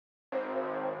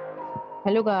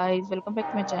Hello guys, welcome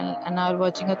back to my channel and now we're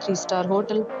watching a 3-star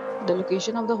hotel. The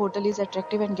location of the hotel is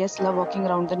attractive and guests love walking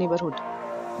around the neighborhood.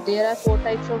 There are 4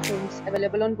 types of rooms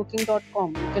available on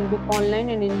booking.com. You can book online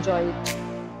and enjoy it.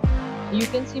 You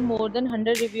can see more than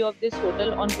 100 reviews of this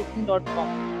hotel on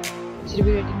booking.com. Its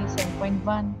review rating is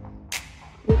 7.1,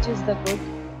 which is the good.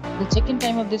 The check-in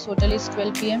time of this hotel is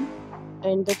 12 p.m.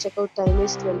 and the checkout time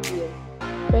is 12 p.m.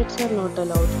 Pets are not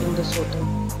allowed in this hotel.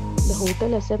 The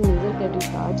hotel accepts major credit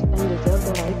cards and reserves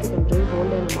the right to temporarily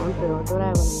hold an amount prior to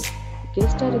arrival.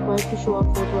 Guests are required to show a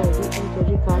photo ID and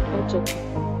credit card at check-in.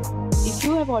 If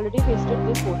you have already visited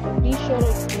this hotel, please share your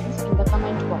experience in the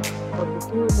comment box. For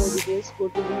booking or more details, go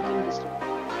to link in description.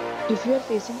 If you are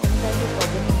facing any kind of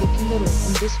problem in booking a room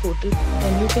in this hotel,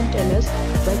 then you can tell us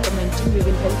by commenting. We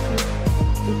will help you.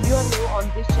 If you are new on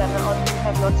this channel or you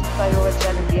have not subscribed our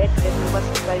channel yet, then you must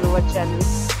subscribe our channel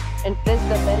and press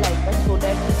the bell icon so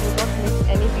that you do not miss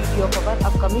any video of our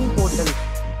upcoming hotel.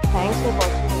 Thanks for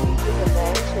watching the video till the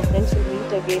end. So friends, will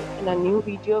meet again in a new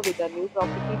video with a new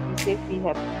property. Be safe, be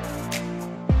happy.